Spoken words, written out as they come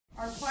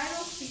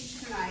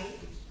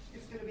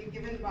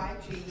given by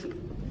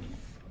Gene.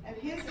 And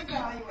his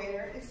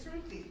evaluator is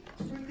Sruthi.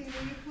 Sruthi,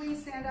 will you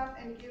please stand up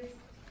and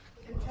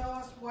tell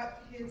us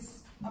what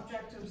his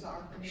objectives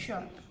are for his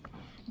Sure.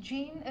 speech?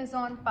 Gene is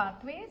on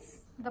pathways.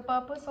 The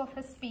purpose of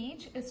his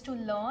speech is to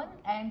learn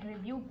and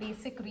review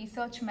basic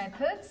research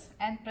methods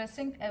and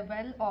present a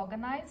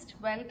well-organized,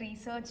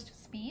 well-researched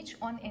speech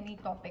on any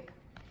topic.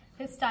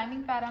 His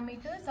timing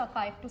parameters are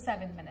 5 to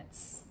 7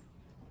 minutes.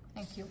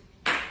 Thank you.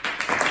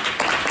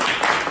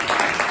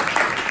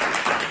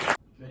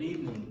 Good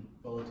evening,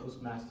 fellow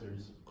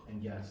Toastmasters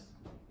and guests.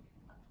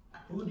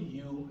 Who do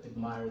you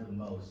admire the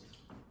most?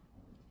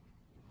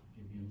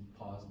 Give you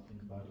pause and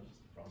think about it,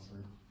 just prosper.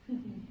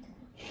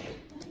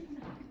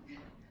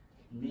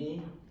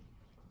 Me,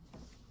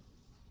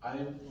 I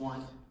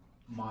want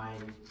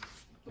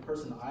the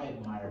person I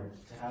admire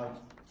to have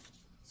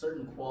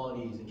certain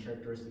qualities and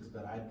characteristics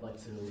that I'd like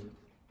to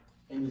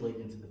emulate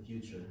into the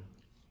future.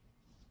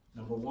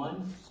 Number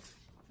one,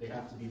 they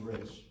have to be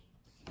rich.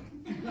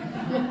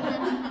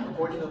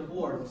 According to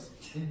Forbes,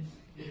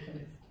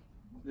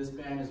 this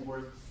man is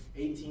worth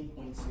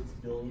 $18.6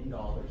 billion.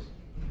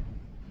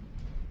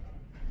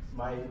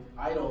 My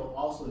idol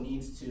also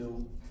needs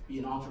to be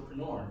an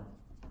entrepreneur.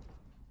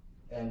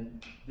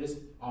 And this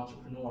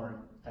entrepreneur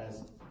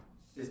is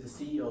the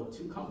CEO of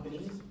 2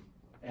 companies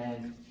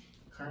and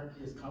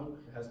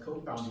has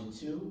co-founded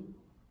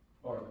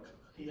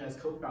he has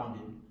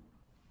co-founded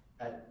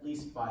at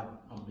least 5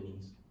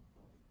 companies.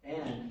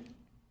 And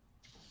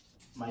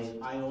my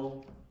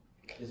idol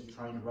is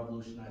trying to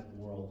revolutionize the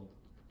world.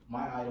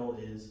 My idol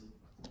is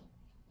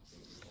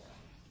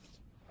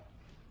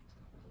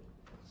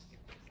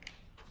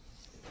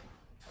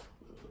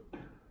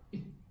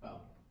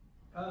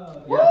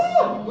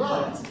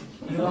yes.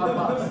 Elon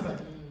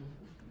Musk.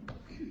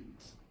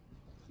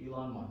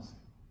 Elon Musk.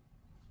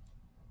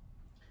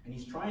 And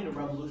he's trying to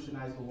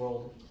revolutionize the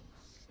world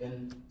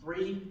in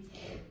 3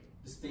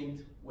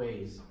 distinct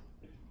ways.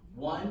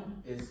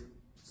 1 is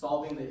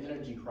solving the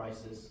energy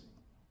crisis.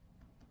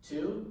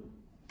 2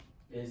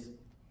 is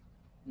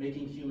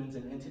making humans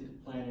an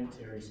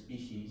interplanetary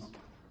species.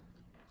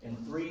 And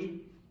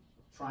 3,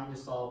 trying to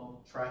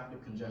solve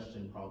traffic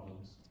congestion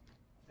problems.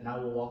 And I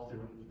will walk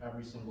through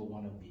every single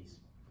one of these.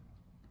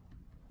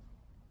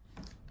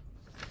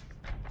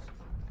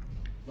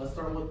 Let's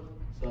start with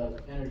the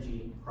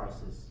energy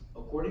crisis.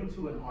 According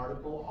to an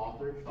article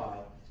authored by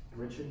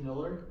Richard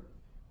Miller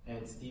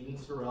and Stephen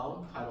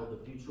Sorrell titled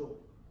The Future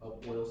of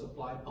Oil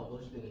Supply,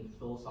 published in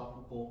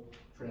Philosophical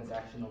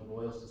Transaction of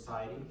Royal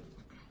Society,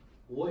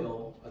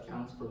 oil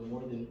accounts for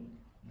more than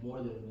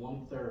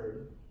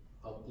 1/3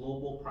 of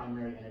global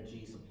primary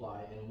energy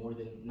supply and more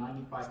than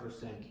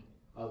 95%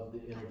 of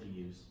the energy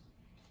use.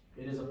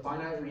 It is a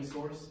finite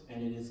resource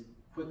and it is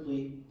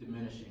quickly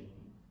diminishing.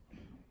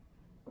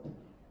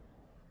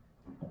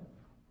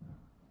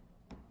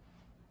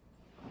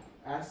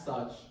 As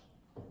such,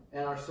 in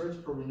our search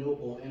for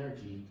renewable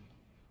energy,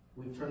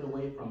 we've turned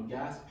away from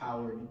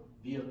gas-powered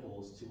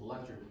vehicles to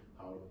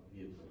electric-powered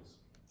vehicles.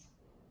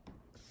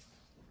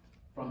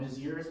 From his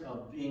years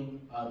of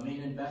being a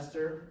main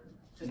investor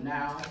to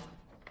now,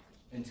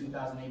 in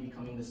 2008,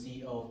 becoming the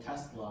CEO of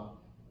Tesla,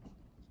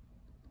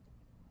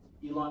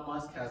 Elon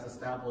Musk has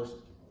established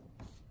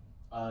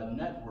a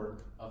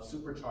network of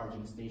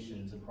supercharging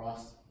stations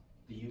across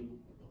the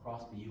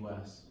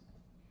U.S.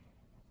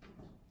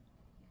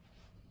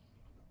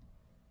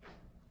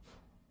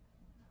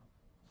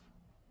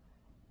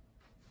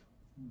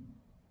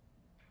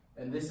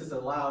 And this has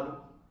allowed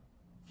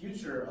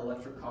future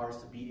electric cars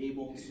to be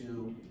able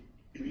to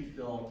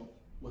refill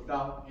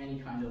without any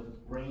kind of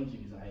range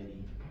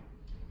anxiety.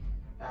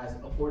 As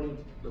according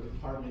to the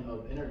Department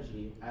of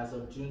Energy, as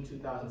of June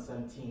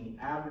 2017,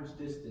 the average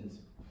distance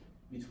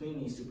between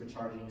these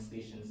supercharging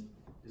stations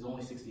is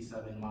only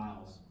 67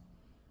 miles.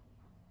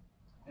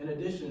 In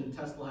addition,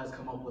 Tesla has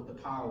come up with the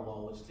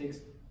Powerwall, which takes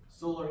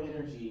solar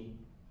energy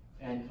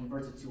and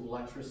converts it to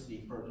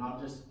electricity for not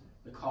just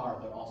the car,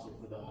 but also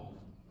for the home.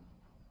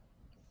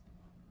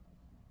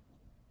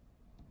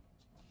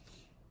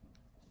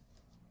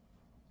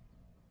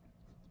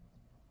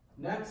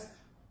 Next,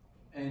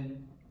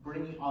 and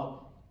bringing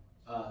up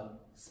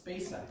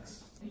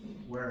SpaceX,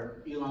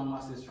 where Elon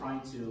Musk is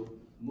trying to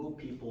move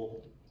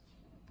people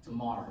to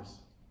Mars.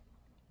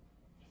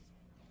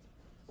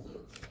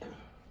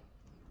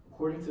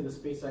 According to the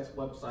SpaceX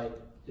website,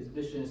 his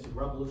mission is to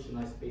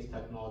revolutionize space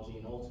technology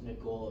and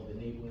ultimate goal of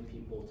enabling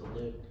people to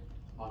live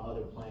on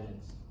other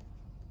planets.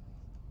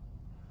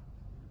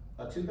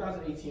 A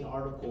 2018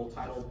 article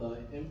titled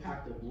The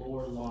Impact of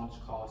Lower Launch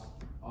Costs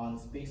on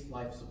Space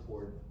Life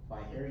Support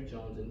by Harry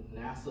Jones, a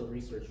NASA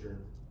researcher,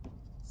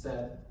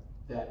 said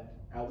that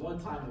at one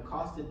time it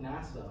costed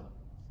NASA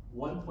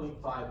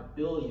 $1.5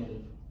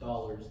 billion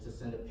to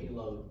send a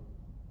payload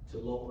to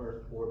low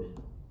Earth orbit.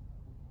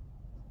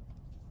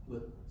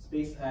 With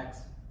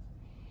SpaceX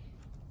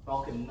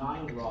Falcon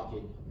 9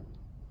 rocket,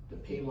 the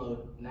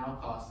payload now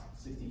costs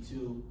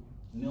 $62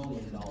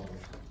 million.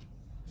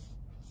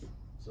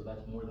 So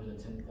that's more than a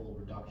tenfold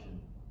reduction.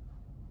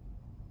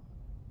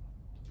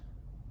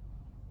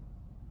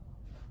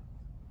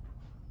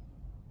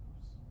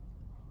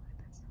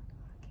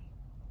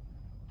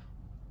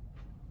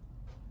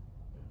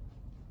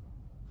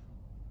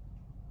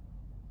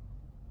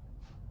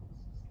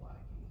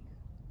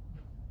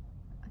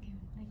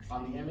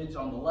 On the image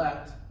on the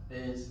left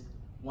is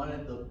one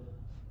of the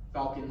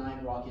Falcon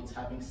 9 rockets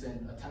having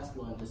sent a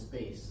Tesla into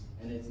space,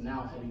 and it's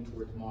now heading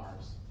towards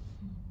Mars.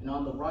 And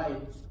on the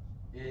right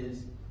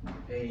is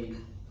a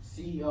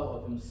CEO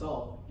of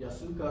himself,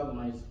 Yasuka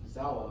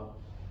Maezawa,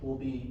 who will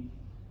be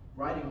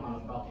riding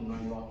on a Falcon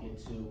 9 rocket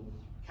to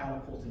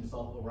catapult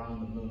himself around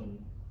the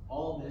moon.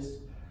 All of this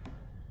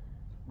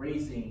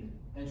raising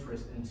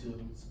interest into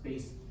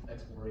space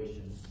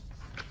exploration.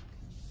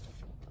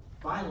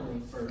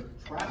 Finally, for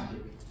traffic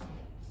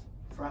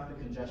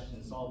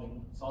congestion,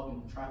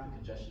 solving traffic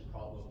congestion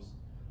problems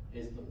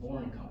is the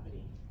Boring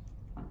Company.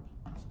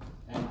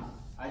 And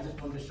I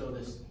just wanted to show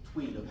this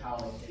tweet of how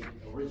it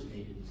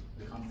originated,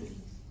 the company.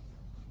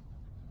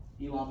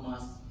 Elon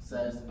Musk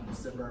says in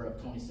December of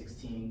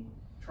 2016,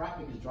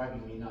 "Traffic is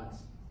driving me nuts.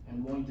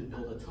 I'm going to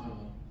build a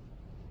tunnel,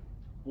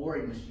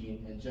 boring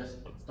machine, and just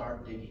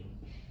start digging.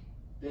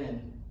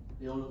 Then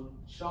it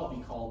shall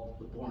be called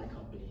the Boring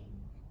Company.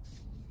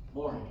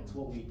 Boring, it's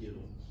what we do.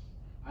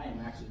 I am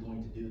actually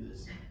going to do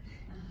this."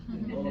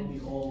 And lo and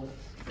behold,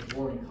 the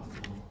Boring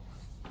Company.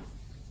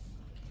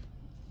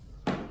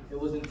 It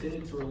was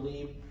intended to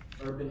relieve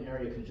urban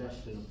area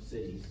congestion of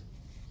cities.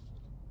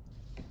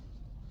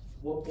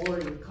 What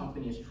Boring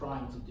Company is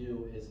trying to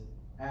do is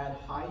add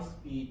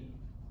high-speed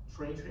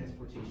train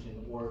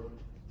transportation or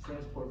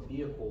transport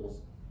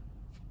vehicles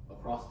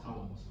across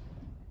tunnels.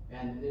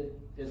 And it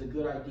is a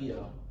good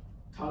idea.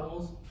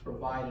 Tunnels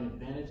provide an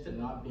advantage to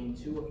not being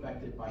too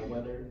affected by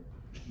weather,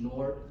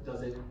 nor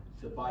does it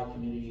divide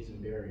communities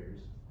and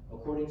barriers.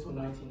 According to a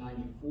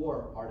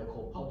 1994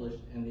 article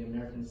published in the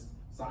American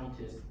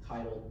Scientist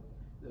titled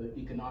 "The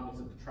Economics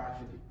of the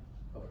Traffic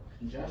of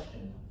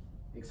Congestion,"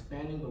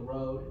 expanding the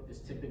road is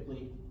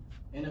typically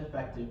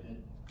ineffective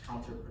and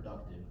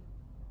counterproductive.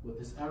 With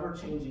this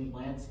ever-changing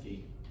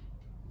landscape,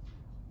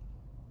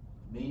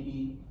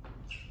 maybe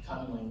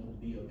tunneling will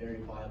be a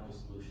very viable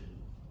solution.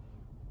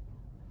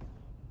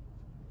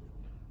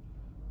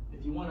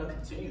 If you want to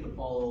continue to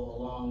follow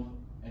along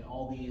in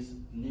all these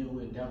new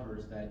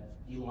endeavors that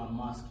Elon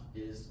Musk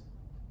is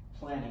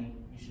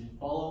planning, you should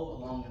follow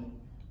along in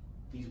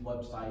these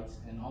websites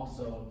and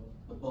also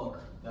the book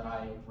that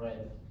I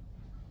read.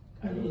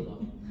 I really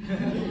love it.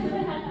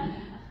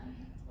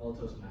 Hello,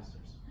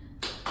 Toastmasters.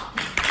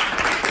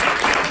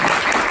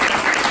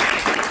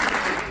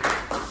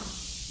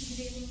 Good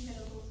evening,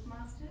 fellow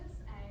Toastmasters,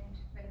 and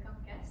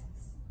welcome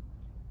guests.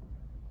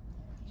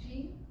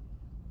 Jean,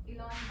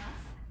 Elon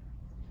Musk,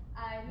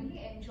 I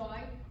really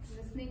enjoyed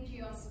listening to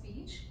your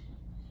speech.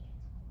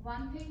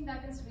 One thing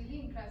that is really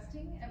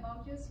interesting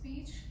about your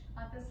speech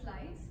are the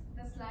slides.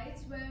 The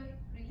slides were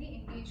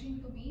really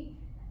engaging to me.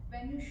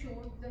 When you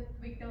showed the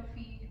Twitter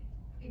feed,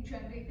 it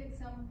generated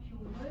some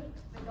humor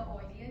with the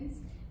audience.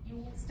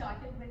 You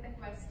started with a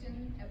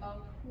question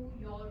about who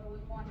your role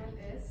model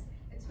is.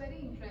 It's very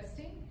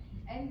interesting.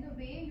 And the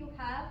way you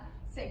have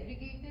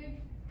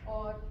segregated,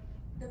 or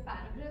the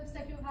paragraphs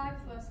that you had,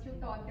 first you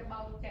talked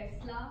about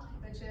Tesla,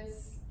 which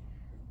is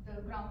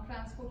the ground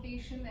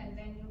transportation, and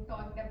then you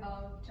talked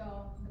about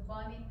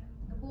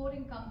the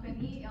Boring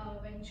Company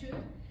venture,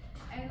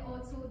 and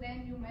also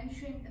then you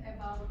mentioned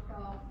about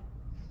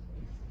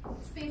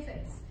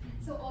SpaceX.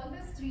 So all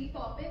these three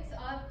topics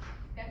are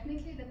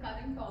definitely the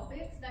current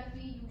topics that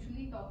we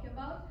usually talk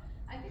about.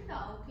 I think the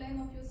outline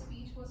of your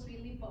speech was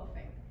really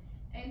perfect,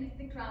 and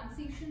the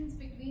transitions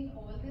between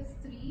all these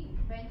three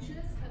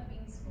ventures have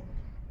been smooth.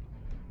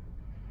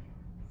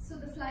 So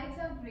the slides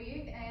are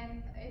great,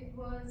 and it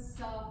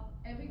was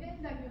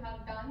evident that you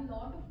have done a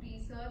lot of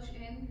research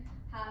in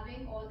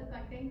having all the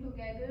content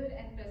together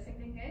and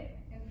presenting it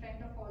in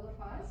front of all of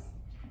us.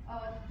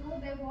 Though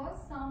there was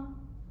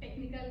some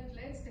technical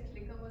glitch, the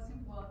clicker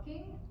wasn't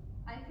working.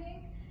 I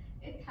think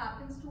it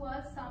happens to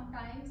us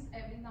sometimes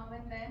every now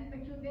and then, but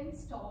you didn't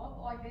stop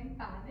or didn't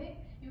panic.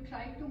 You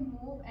tried to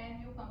move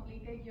and you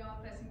completed your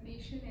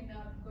presentation in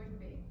a good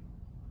way.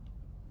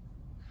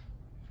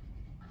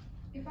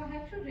 If I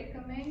had to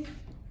recommend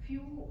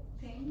few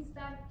things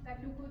that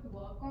you could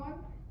work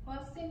on,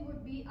 first thing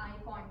would be eye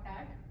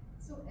contact.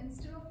 So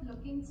instead of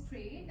looking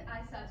straight,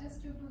 I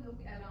suggest you to look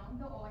around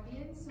the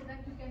audience so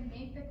that you can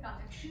make the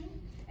connection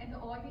and the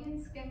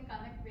audience can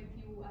connect with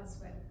you as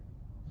well.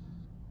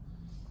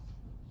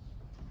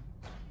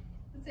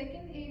 The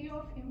second area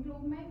of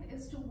improvement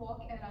is to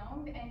walk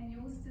around and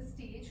use the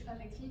stage a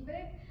little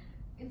bit.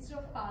 Instead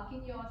of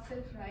parking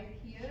yourself right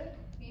here,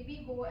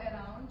 maybe go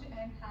around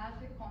and have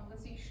the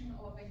conversation,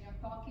 or when you're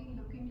talking,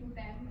 look into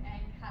them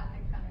and have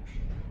that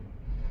connection.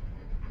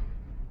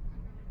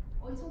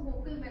 Also,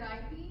 vocal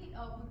variety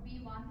would be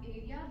one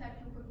area that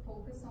you could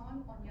focus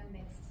on your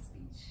next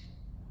speech.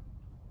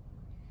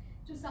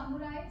 To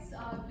summarize,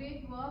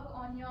 great work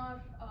on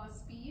your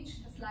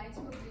speech. The slides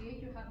were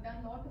great. You have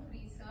done a lot of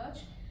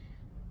research.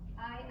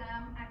 I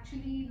am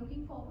actually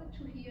looking forward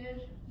to hear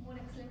more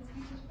excellent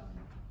speeches from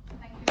you.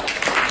 Thank you.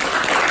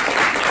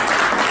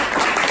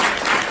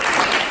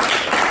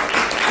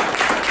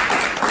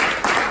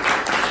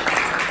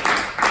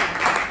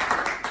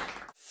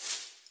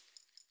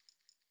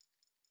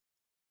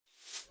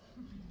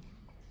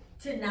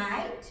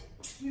 Tonight,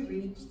 we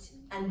reached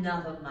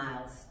another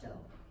milestone.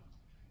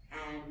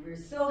 And we're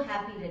so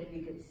happy that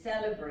we could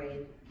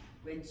celebrate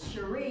with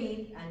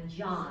Sharif and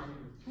John,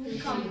 who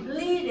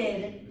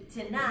completed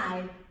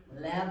tonight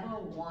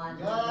level 1.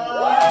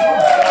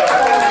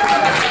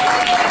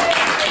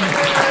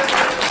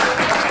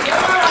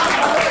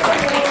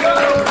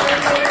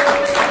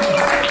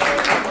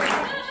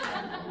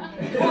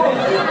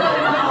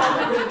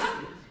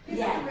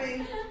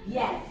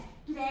 Yes.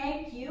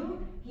 Thank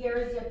you. Here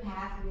is your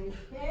pathway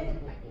pin.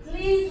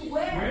 Please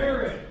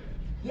wear it.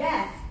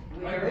 Yes.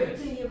 Wear it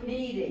to your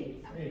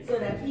meetings so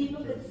that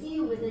people could see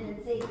you with it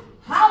and say,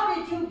 how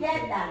did you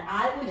get that?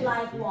 I would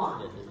like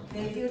one.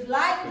 If you'd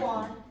like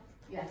one,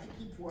 you have to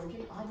keep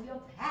working on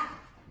your path.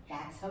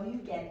 That's how you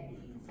get these.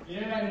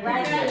 Yeah.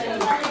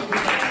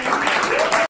 Congratulations.